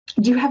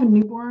Do you have a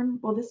newborn?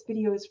 Well, this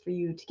video is for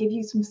you to give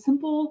you some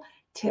simple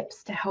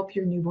tips to help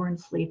your newborn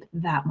sleep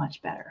that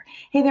much better.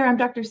 Hey there, I'm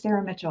Dr.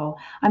 Sarah Mitchell.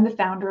 I'm the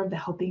founder of the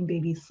Helping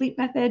Babies Sleep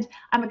Method.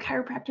 I'm a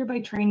chiropractor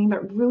by training,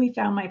 but really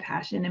found my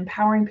passion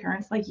empowering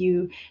parents like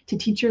you to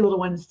teach your little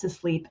ones to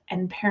sleep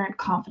and parent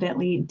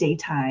confidently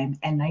daytime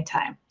and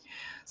nighttime.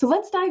 So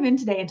let's dive in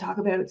today and talk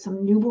about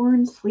some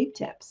newborn sleep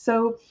tips.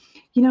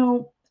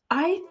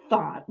 I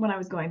thought when I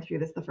was going through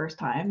this the first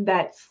time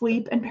that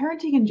sleep and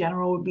parenting in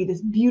general would be this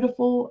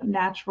beautiful,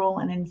 natural,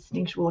 and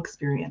instinctual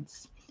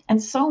experience.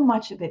 And so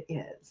much of it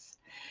is.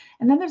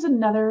 And then there's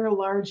another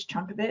large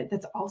chunk of it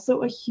that's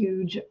also a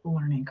huge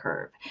learning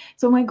curve.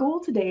 So my goal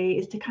today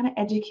is to kind of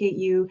educate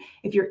you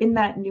if you're in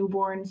that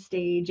newborn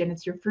stage and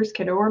it's your first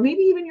kiddo, or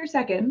maybe even your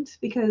second,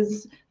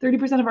 because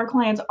 30% of our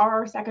clients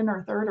are second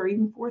or third or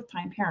even fourth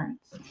time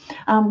parents.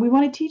 We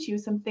want to teach you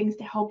some things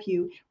to help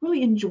you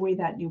really enjoy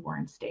that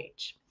newborn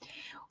stage.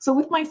 So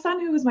with my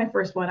son, who was my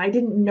first one, I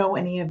didn't know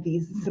any of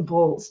these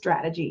simple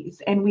strategies.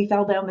 And we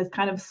fell down this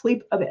kind of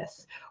sleep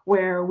abyss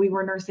where we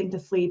were nursing to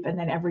sleep and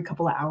then every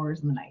couple of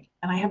hours in the night.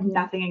 And I have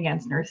nothing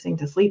against nursing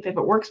to sleep. If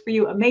it works for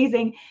you,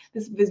 amazing.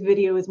 This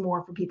video is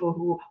more for people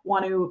who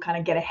want to kind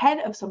of get ahead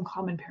of some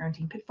common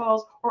parenting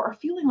pitfalls or are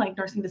feeling like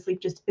nursing to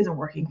sleep just isn't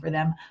working for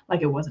them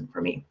like it wasn't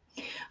for me.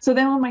 So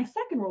then when my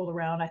second rolled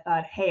around, I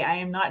thought, hey, I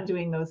am not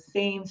doing those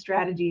same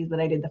strategies that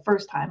I did the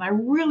first time. I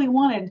really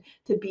wanted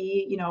to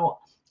be,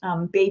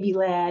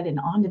 baby-led and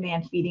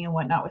on-demand feeding and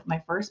whatnot with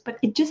my first, but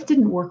it just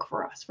didn't work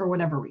for us for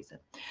whatever reason.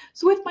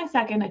 So with my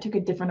second, I took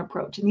a different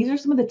approach. And these are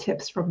some of the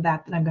tips from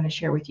that I'm going to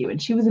share with you.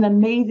 And she was an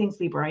amazing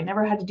sleeper. I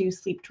never had to do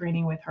sleep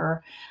training with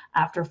her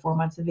after 4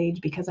 months of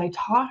age because I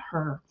taught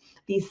her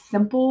these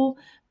simple,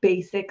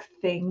 basic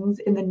things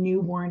in the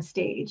newborn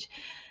stage.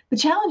 The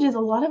challenge is a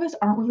lot of us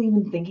aren't really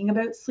even thinking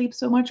about sleep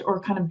so much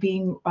or kind of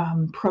being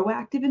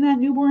proactive in that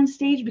newborn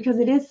stage because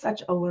it is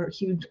such a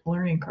huge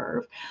learning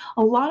curve.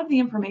 A lot of the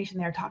information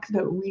there talks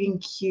about reading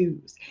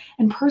cues.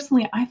 And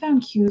personally, I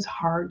found cues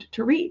hard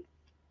to read.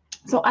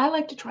 So I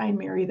like to try and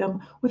marry them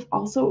with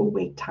also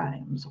awake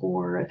times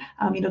or,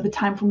 the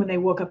time from when they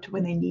woke up to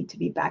when they need to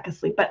be back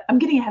asleep. But I'm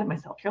getting ahead of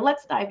myself here.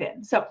 Let's dive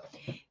in. So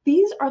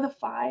these are the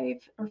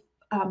five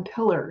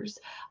pillars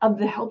of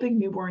the Helping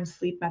Newborn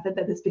Sleep Method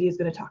that this video is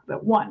going to talk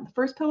about. One, the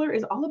first pillar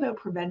is all about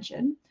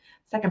prevention.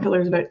 Second pillar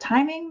is about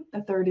timing.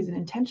 The third is an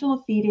intentional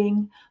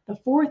feeding. The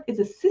fourth is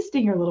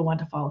assisting your little one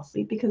to fall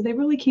asleep because they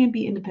really can't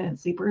be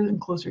independent sleepers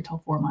and closer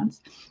till 4 months.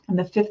 And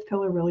the fifth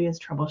pillar really is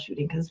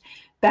troubleshooting because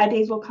bad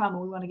days will come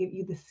and we want to give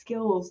you the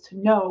skills to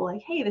know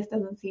like, hey, this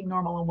doesn't seem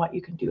normal and what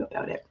you can do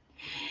about it.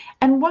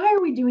 And why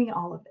are we doing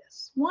all of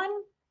this? One,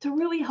 to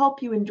really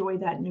help you enjoy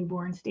that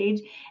newborn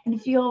stage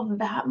and feel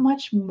that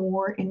much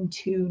more in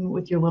tune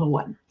with your little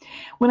one.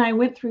 When I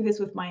went through this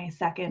with my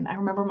second, I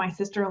remember my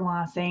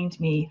sister-in-law saying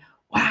to me,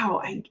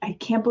 wow, I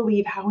can't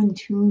believe how in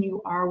tune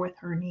you are with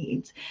her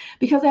needs,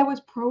 because I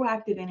was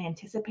proactive in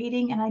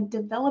anticipating and I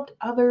developed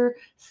other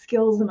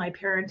skills in my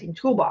parenting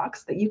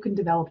toolbox that you can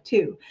develop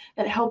too,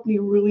 that helped me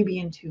really be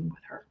in tune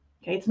with her.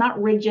 Okay, it's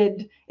not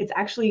rigid. It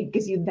actually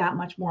gives you that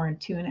much more in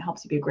tune. It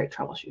helps you be a great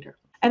troubleshooter.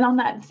 And on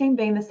that same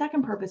vein, the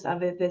second purpose of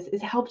this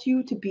is helps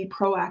you to be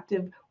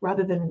proactive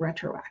rather than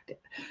retroactive.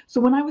 So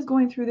when I was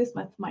going through this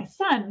with my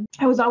son,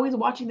 I was always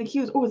watching the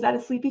cues. Oh, is that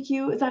a sleepy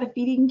cue? Is that a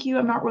feeding cue?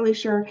 I'm not really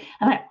sure.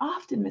 And I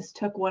often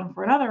mistook one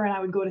for another, and I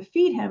would go to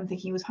feed him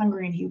thinking he was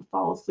hungry and he would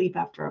fall asleep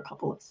after a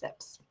couple of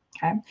sips.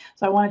 Okay,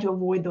 so I wanted to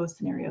avoid those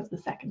scenarios the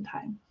second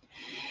time.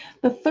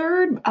 The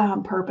third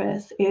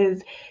purpose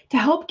is to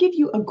help give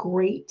you a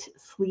great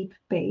sleep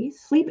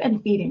base, sleep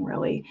and feeding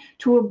really,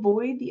 to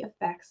avoid the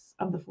effects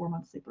of the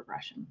 4-month sleep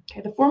regression.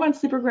 Okay, the 4-month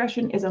sleep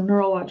regression is a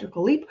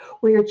neurological leap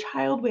where your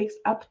child wakes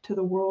up to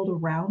the world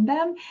around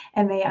them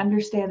and they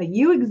understand that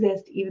you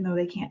exist even though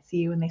they can't see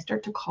you and they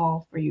start to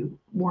call for you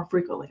more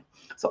frequently.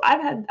 So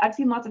I've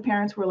seen lots of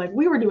parents who are like,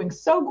 we were doing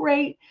so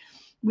great.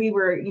 We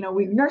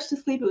nursed to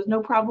sleep. It was no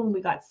problem.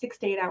 We got 6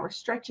 to 8 hour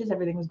stretches.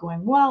 Everything was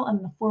going well.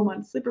 And the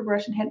 4-month sleep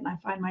regression hit and I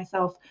find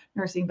myself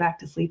nursing back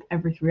to sleep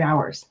every 3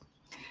 hours.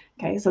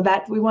 Okay, so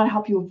that we want to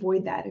help you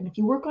avoid that. And if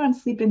you work on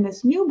sleep in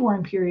this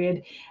newborn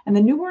period, and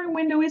the newborn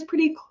window is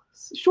pretty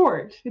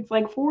short, it's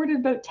like 4 to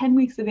about 10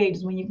 weeks of age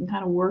is when you can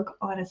kind of work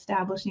on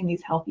establishing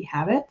these healthy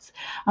habits,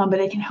 but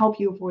it can help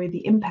you avoid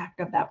the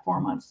impact of that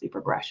 4-month sleep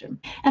regression.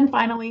 And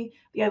finally,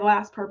 the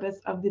last purpose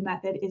of the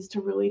method is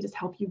to really just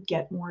help you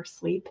get more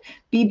sleep,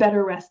 be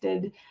better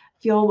rested,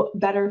 feel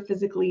better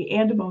physically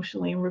and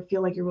emotionally, and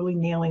feel like you're really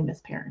nailing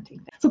this parenting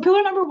thing. So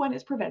pillar number 1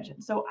 is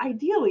prevention. So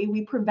ideally,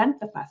 we prevent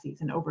the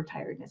fussies and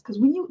overtiredness, because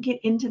when you get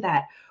into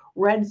that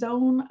red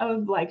zone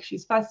of like,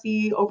 she's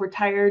fussy,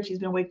 overtired, she's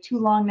been awake too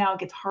long now, it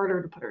gets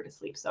harder to put her to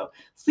sleep. So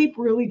sleep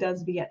really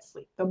does beget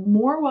sleep. The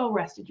more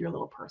well-rested your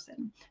little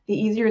person, the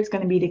easier it's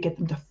going to be to get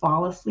them to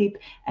fall asleep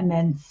and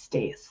then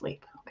stay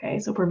asleep. Okay,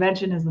 so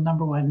prevention is the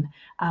number 1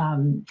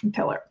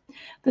 pillar.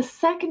 The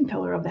second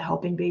pillar of the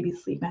Helping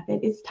Babies Sleep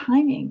Method is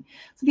timing.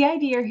 So the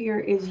idea here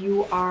is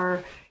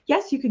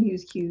yes, you can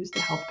use cues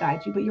to help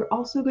guide you, but you're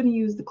also going to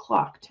use the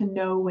clock to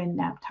know when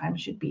nap time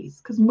should be.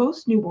 Because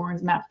most newborns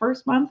in that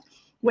first month,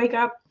 wake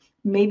up,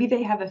 maybe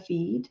they have a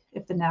feed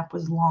if the nap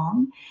was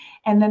long,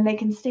 and then they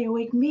can stay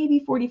awake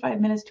maybe 45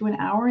 minutes to an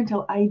hour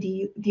until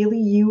ideally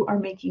you are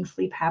making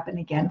sleep happen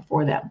again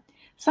for them.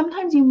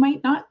 Sometimes you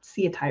might not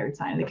see a tired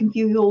sign. It can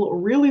feel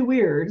really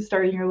weird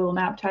starting your little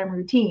nap time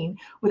routine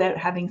without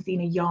having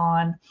seen a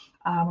yawn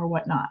or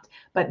whatnot.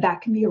 But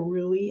that can be a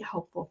really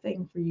helpful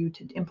thing for you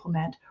to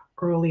implement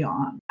early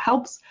on.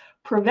 Helps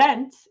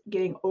prevent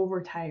getting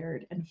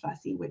overtired and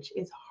fussy, which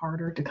is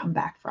harder to come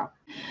back from.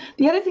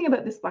 The other thing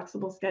about this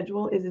flexible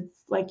schedule is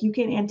it's like you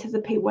can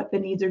anticipate what the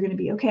needs are going to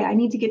be. Okay, I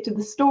need to get to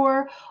the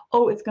store.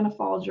 Oh, it's going to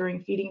fall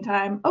during feeding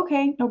time.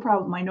 Okay, no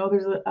problem. I know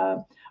there's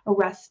a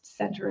rest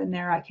center in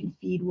there. I can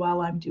feed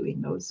while I'm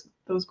doing those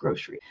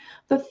groceries.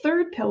 The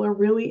third pillar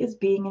really is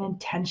being an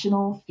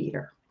intentional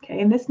feeder. Okay,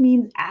 and this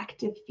means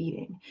active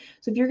feeding.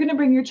 So if you're going to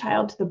bring your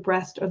child to the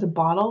breast or the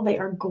bottle, they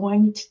are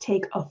going to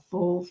take a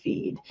full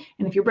feed.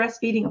 And if you're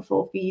breastfeeding, a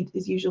full feed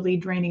is usually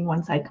draining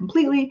one side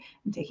completely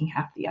and taking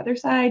half the other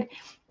side.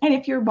 And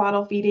if you're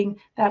bottle feeding,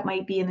 that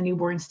might be in the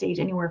newborn stage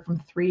anywhere from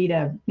 3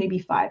 to maybe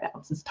 5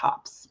 ounces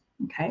tops.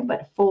 Okay,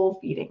 but full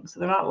feeding. So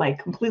they're not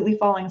like completely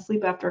falling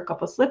asleep after a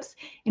couple of slips,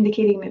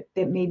 indicating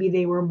that maybe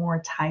they were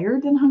more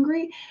tired than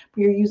hungry,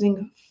 but you're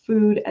using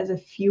food as a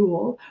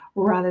fuel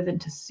rather than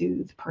to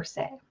soothe per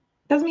se.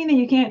 Doesn't mean that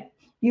you can't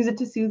use it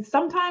to soothe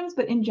sometimes,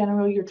 but in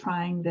general, you're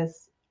trying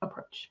this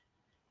approach.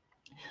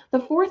 The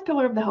fourth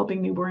pillar of the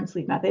helping newborn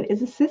sleep method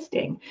is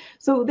assisting.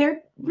 So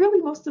they're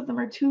really, most of them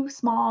are too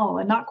small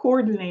and not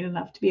coordinated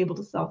enough to be able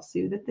to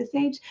self-soothe at this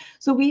age.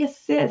 So we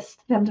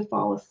assist them to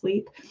fall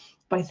asleep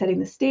by setting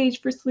the stage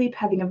for sleep,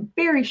 having a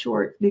very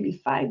short,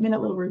 maybe 5-minute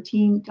little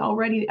routine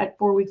already at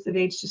 4 weeks of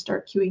age to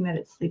start cueing that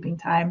it's sleeping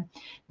time.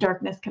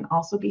 Darkness can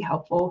also be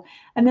helpful.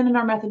 And then in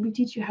our method, we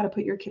teach you how to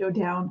put your kiddo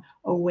down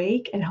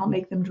awake and help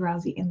make them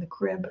drowsy in the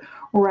crib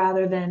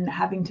rather than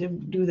having to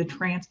do the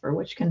transfer,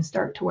 which can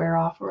start to wear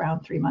off around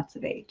 3 months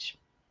of age.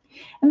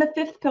 And the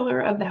fifth pillar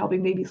of the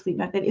Helping Baby Sleep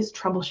method is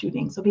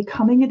troubleshooting. So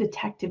becoming a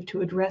detective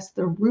to address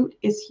the root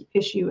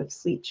issue of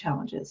sleep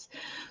challenges.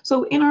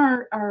 So in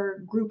our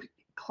group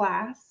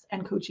class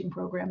and coaching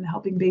program, the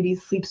Helping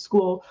Babies Sleep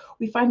School,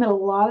 we find that a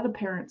lot of the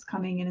parents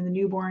coming in the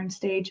newborn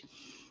stage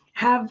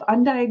have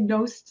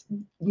undiagnosed,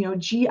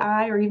 GI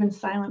or even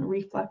silent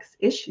reflux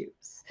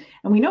issues.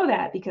 And we know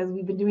that because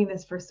we've been doing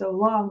this for so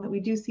long that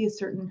we do see a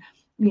certain,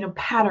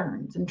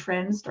 patterns and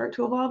trends start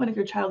to evolve. And if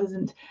your child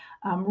isn't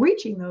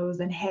reaching those,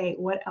 then hey,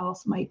 what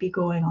else might be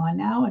going on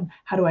now? And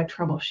how do I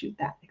troubleshoot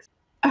that?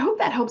 I hope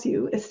that helps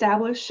you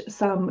establish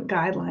some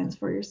guidelines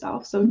for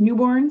yourself. So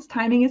newborns,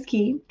 timing is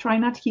key. Try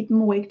not to keep them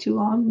awake too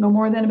long, no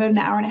more than about an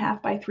hour and a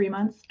half by 3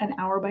 months, an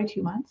hour by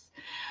 2 months.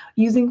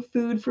 Using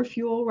food for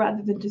fuel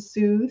rather than to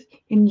soothe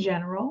in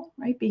general,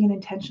 right? Being an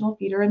intentional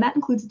feeder, and that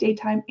includes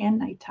daytime and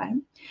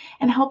nighttime.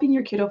 And helping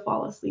your kiddo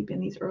fall asleep in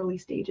these early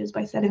stages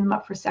by setting them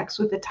up for sex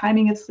with the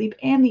timing of sleep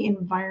and the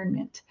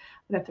environment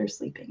that they're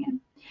sleeping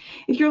in.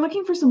 If you're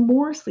looking for some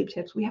more sleep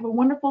tips, we have a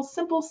wonderful,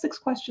 simple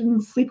 6-question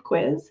sleep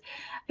quiz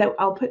that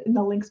I'll put in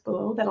the links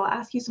below that'll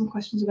ask you some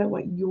questions about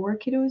what your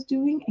kiddo is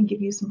doing and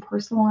give you some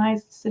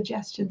personalized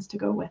suggestions to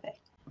go with it.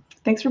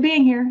 Thanks for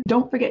being here.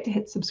 Don't forget to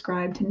hit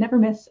subscribe to never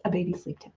miss a baby sleep tip.